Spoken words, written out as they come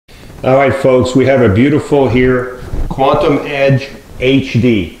All right, folks, we have a beautiful here Quantum Edge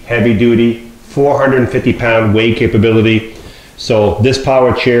HD, heavy duty, 450 pound weight capability. So this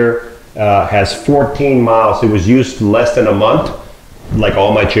power chair has 14 miles. It was used less than a month, like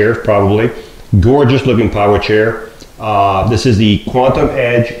all my chairs probably. Gorgeous looking power chair. This is the Quantum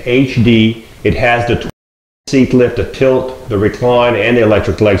Edge HD. It has the seat lift, the tilt, the recline, and the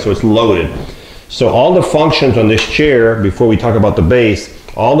electric leg, so it's loaded. So all the functions on this chair, before we talk about the base,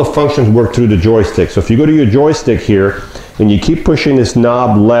 all the functions work through the joystick. So if you go to your joystick here, and you keep pushing this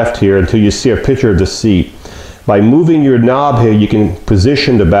knob left here until you see a picture of the seat. By moving your knob here, you can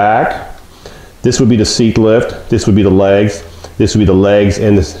position the back. This would be the seat lift, this would be the legs, this would be the legs,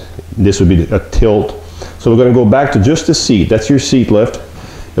 and this would be a tilt. So we're going to go back to just the seat. That's your seat lift,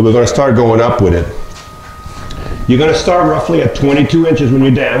 and we're going to start going up with it. You're going to start roughly at 22 inches when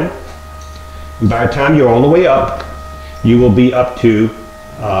you're down. And by the time you're all the way up, you will be up to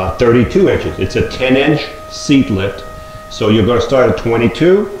 32 inches. It's a 10-inch seat lift. So you're going to start at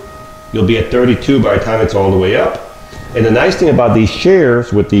 22. You'll be at 32 by the time it's all the way up. And the nice thing about these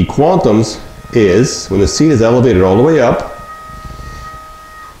chairs with the Quantums is when the seat is elevated all the way up,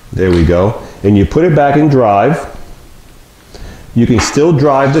 there we go, and you put it back in drive, you can still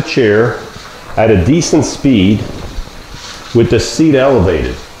drive the chair at a decent speed with the seat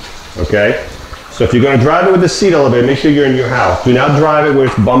elevated, okay? So if you're going to drive it with the seat elevated, make sure you're in your house. Do not drive it where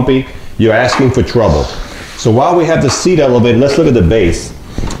it's bumpy. You're asking for trouble. So while we have the seat elevated, let's look at the base.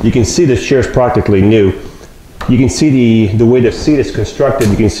 You can see this chair is practically new. You can see the way the seat is constructed.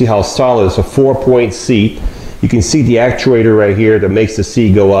 You can see how solid. It's a 4-point seat. You can see the actuator right here that makes the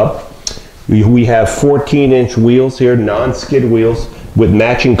seat go up. We have 14-inch wheels here, non-skid wheels with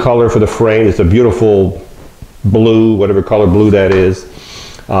matching color for the frame. It's a beautiful blue, whatever color blue that is.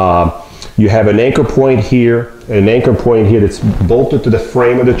 You have an anchor point here, and an anchor point here that's bolted to the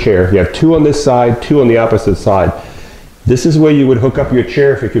frame of the chair. You have two on this side, two on the opposite side. This is where you would hook up your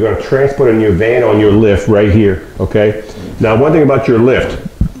chair if you're going to transport in your van on your lift right here, okay? Now, one thing about your lift.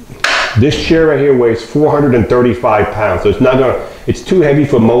 This chair right here weighs 435 pounds, so it's not going to, it's too heavy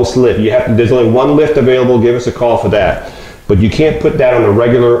for most lift. You have to, there's only one lift available, give us a call for that. But you can't put that on a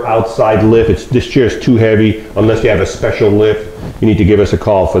regular outside lift. This chair is too heavy unless you have a special lift. You need to give us a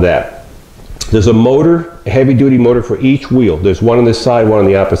call for that. There's a motor, a heavy duty motor for each wheel. There's one on this side, one on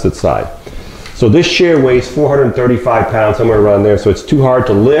the opposite side. So this chair weighs 435 pounds, somewhere around there, so it's too hard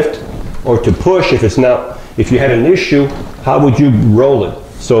to lift or to push if it's not, if you had an issue, how would you roll it?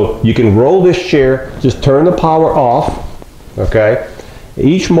 So you can roll this chair, just turn the power off, okay?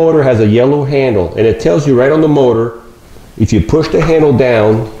 Each motor has a yellow handle, and it tells you right on the motor, if you push the handle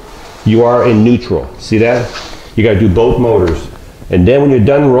down, you are in neutral. See that? You gotta do both motors. And then when you're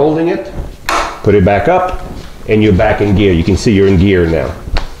done rolling it, put it back up, and you're back in gear. You can see you're in gear now,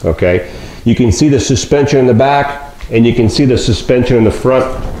 okay? You can see the suspension in the back, and you can see the suspension in the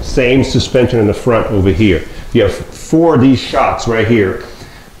front, same suspension in the front over here. You have 4 of these shots right here,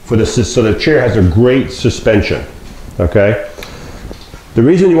 so the chair has a great suspension, okay? The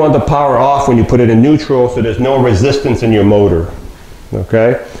reason you want the power off when you put it in neutral, so there's no resistance in your motor,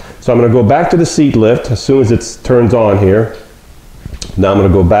 okay? So I'm going to go back to the seat lift as soon as it turns on here. Now I'm going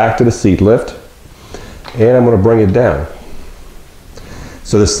to go back to the seat lift, and I'm going to bring it down.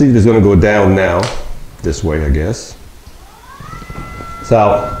 So the seat is going to go down now, this way I guess.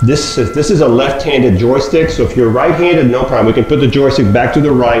 So this is a left-handed joystick, so if you're right-handed, no problem. We can put the joystick back to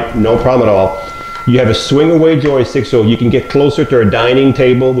the right, no problem at all. You have a swing-away joystick, so you can get closer to a dining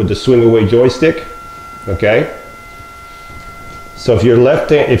table with the swing-away joystick, okay? So if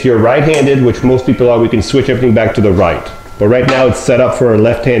you're right-handed, which most people are, we can switch everything back to the right. But right now it's set up for a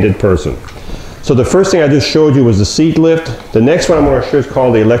left-handed person. So the first thing I just showed you was the seat lift. The next one I'm going to show is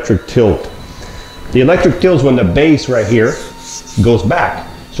called the electric tilt. The electric tilt is when the base right here goes back.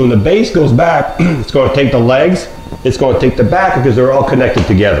 So when the base goes back, it's going to take the legs, it's going to take the back because they're all connected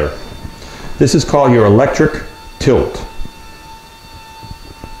together. This is called your electric tilt.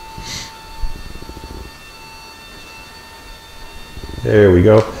 There we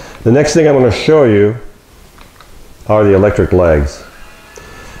go. The next thing I'm going to show you are the electric legs.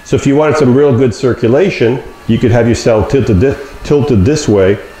 So if you wanted some real good circulation, you could have yourself tilted this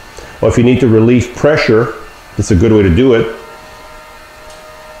way, or if you need to relieve pressure, it's a good way to do it.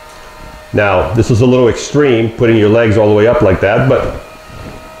 Now, this is a little extreme, putting your legs all the way up like that, but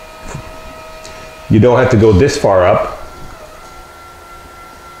you don't have to go this far up.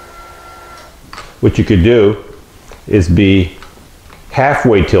 What you could do is be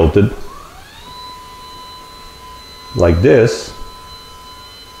halfway tilted, like this,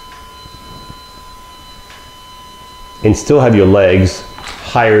 and still have your legs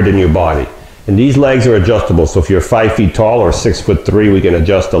higher than your body. And these legs are adjustable, so if you're 5 feet tall or 6'3", we can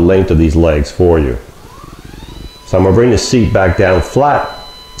adjust the length of these legs for you. So I'm going to bring the seat back down flat.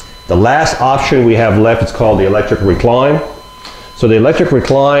 The last option we have left is called the electric recline. So the electric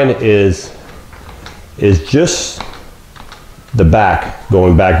recline is just the back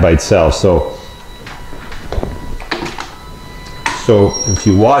going back by itself. So if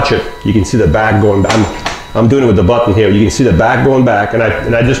you watch it, you can see the back going back. I'm doing it with the button here. You can see the back going back, and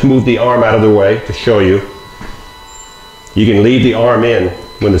I just moved the arm out of the way to show you. You can leave the arm in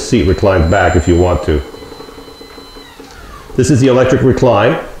when the seat reclines back if you want to. This is the electric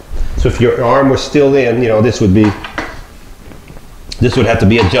recline. So if your arm was still in, you know, this would have to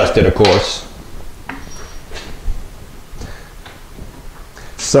be adjusted, of course.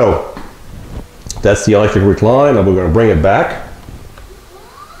 So that's the electric recline, and we're going to bring it back.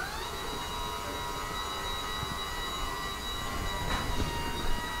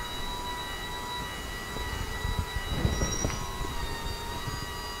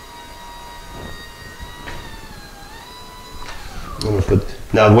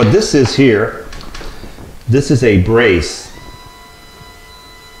 Now what this is here, this is a brace.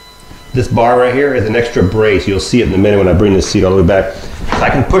 This bar right here is an extra brace. You'll see it in a minute when I bring the seat all the way back. So I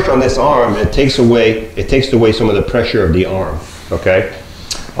can push on this arm and it takes away some of the pressure of the arm, okay?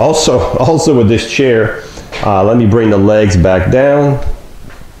 Also with this chair, let me bring the legs back down.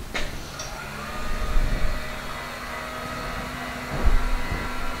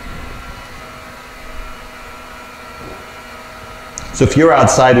 So if you're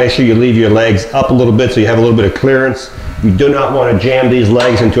outside, make sure you leave your legs up a little bit so you have a little bit of clearance. You do not want to jam these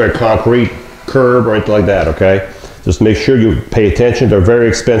legs into a concrete curb or anything like that, okay? Just make sure you pay attention. They're very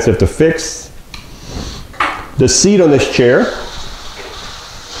expensive to fix. The seat on this chair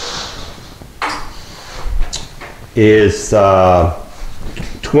is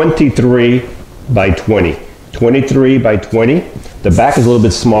 23 by 20. 23 by 20. The back is a little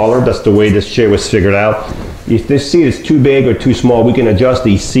bit smaller. That's the way this chair was figured out. If this seat is too big or too small, we can adjust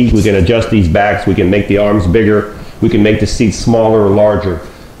these seats, we can adjust these backs, we can make the arms bigger, we can make the seats smaller or larger.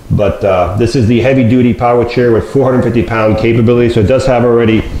 But this is the heavy-duty power chair with 450-pound capability, so it does have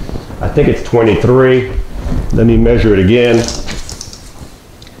already, I think it's 23. Let me measure it again.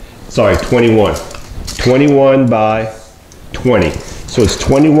 Sorry, 21. 21 by 20. So it's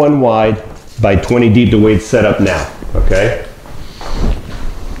 21 wide by 20 deep the way it's set up now, okay?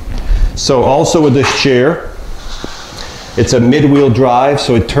 So also with this chair, it's a mid-wheel drive,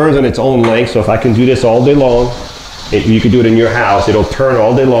 so it turns on its own length. So if I can do this all day long, you can do it in your house. It'll turn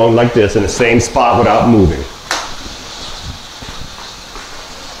all day long like this in the same spot without moving.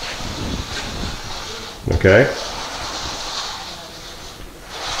 Okay?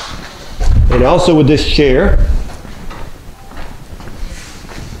 And also with this chair,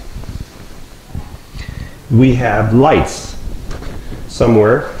 we have lights.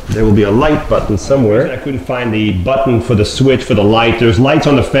 Somewhere there will be a light button somewhere. I couldn't find the button for the switch for the light. There's lights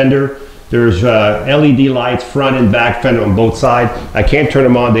on the fender. There's LED lights front and back fender on both sides. I can't turn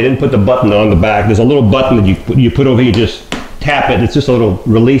them on. They didn't put the button on the back. There's a little button that you put over here. You just tap it. It's just a little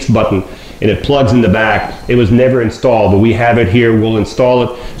release button and it plugs in the back. It was never installed, but we have it here. We'll install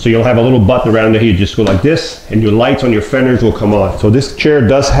it. So you'll have a little button around there. You just go like this and your lights on your fenders will come on. So this chair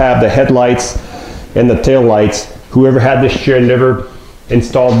does have the headlights and the tail lights. Whoever had this chair never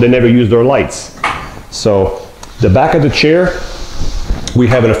installed, they never used their lights. So the back of the chair, we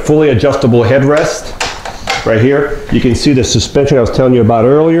have a fully adjustable headrest right here. You can see the suspension I was telling you about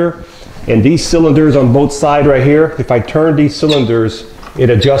earlier. And these cylinders on both sides right here, if I turn these cylinders, it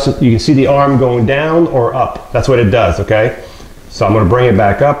adjusts. You can see the arm going down or up. That's what it does, okay? So I'm gonna bring it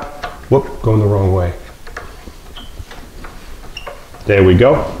back up. Whoop, going the wrong way. There we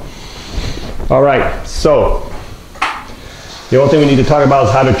go. All right, so the only thing we need to talk about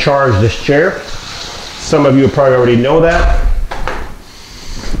is how to charge this chair. Some of you probably already know that.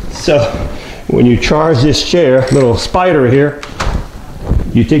 So when you charge this chair, little spider here,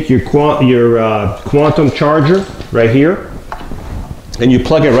 you take your quantum charger right here and you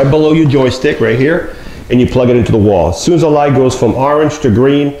plug it right below your joystick right here and you plug it into the wall. As soon as the light goes from orange to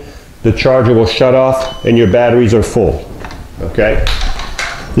green, the charger will shut off and your batteries are full, okay?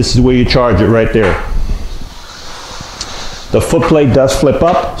 This is where you charge it right there. The footplate does flip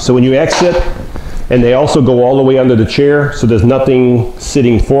up, so when you exit, and they also go all the way under the chair, so there's nothing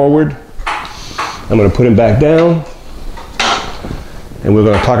sitting forward. I'm going to put him back down, and we're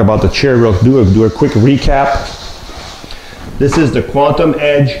going to talk about the chair. We'll do a quick recap. This is the Quantum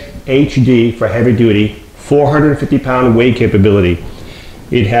Edge HD for heavy duty, 450-pound weight capability.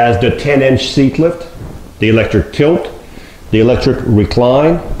 It has the 10-inch seat lift, the electric tilt, the electric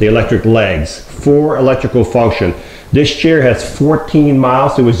recline, the electric legs, 4 electrical function. This chair has 14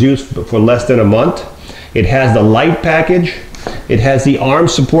 miles. It was used for less than a month. It has the light package. It has the arm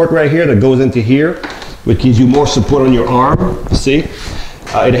support right here that goes into here, which gives you more support on your arm. See?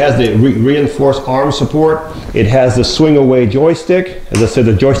 It has the reinforced arm support. It has the swing away joystick. As I said,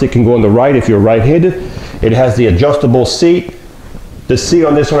 the joystick can go on the right if you're right-handed. It has the adjustable seat. The seat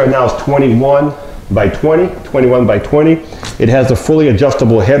on this one right now is 21 by 20. It has a fully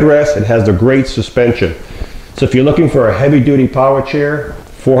adjustable headrest. It has the great suspension. So if you're looking for a heavy-duty power chair,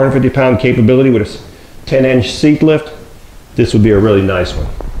 450-pound capability with a 10-inch seat lift, this would be a really nice one.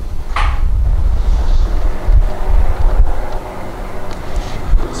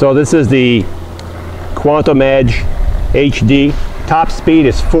 So this is the Quantum Edge HD. Top speed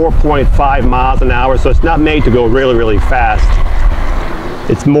is 4.5 miles an hour, so it's not made to go really, really fast.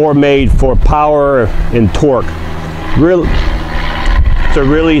 It's more made for power and torque. It's a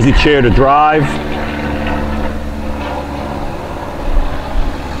really easy chair to drive.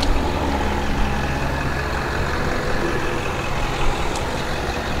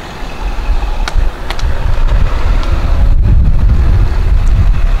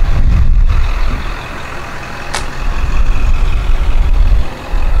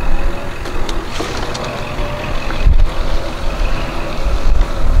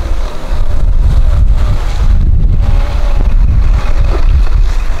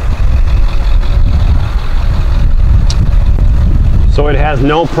 So it has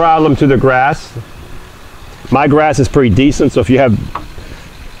no problem to the grass. My grass is pretty decent, so if you have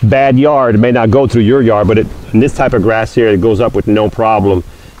bad yard, it may not go through your yard, but in this type of grass here, it goes up with no problem.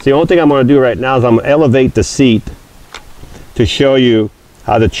 So the only thing I'm going to do right now is I'm going to elevate the seat to show you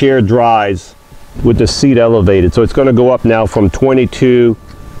how the chair dries with the seat elevated. So it's going to go up now from 22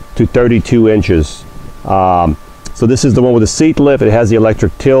 to 32 inches. So this is the one with the seat lift. It has the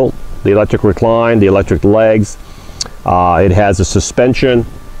electric tilt, the electric recline, the electric legs. It has a suspension,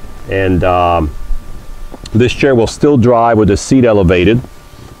 and this chair will still drive with the seat elevated,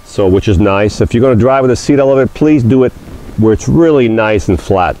 so which is nice. If you're going to drive with the seat elevated, please do it where it's really nice and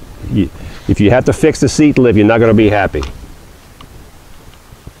flat. If you have to fix the seat lift, you're not going to be happy.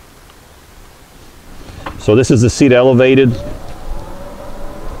 So this is the seat elevated.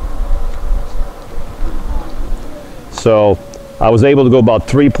 So I was able to go about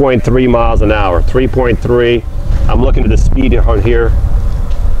 3.3 miles an hour. 3.3. I'm looking at the speed on here.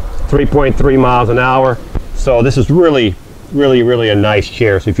 3.3 miles an hour. So this is really a nice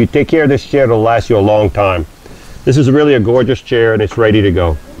chair. So if you take care of this chair, it'll last you a long time. This is really a gorgeous chair, and it's ready to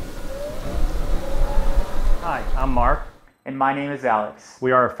go. Hi, I'm Mark. And my name is Alex.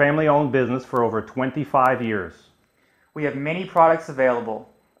 We are a family-owned business for over 25 years. We have many products available,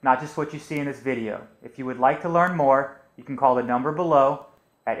 not just what you see in this video. If you would like to learn more, you can call the number below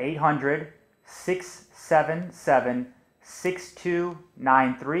at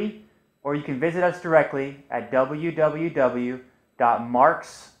 800-677-6293, or you can visit us directly at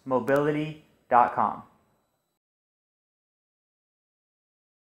www.marksmobility.com.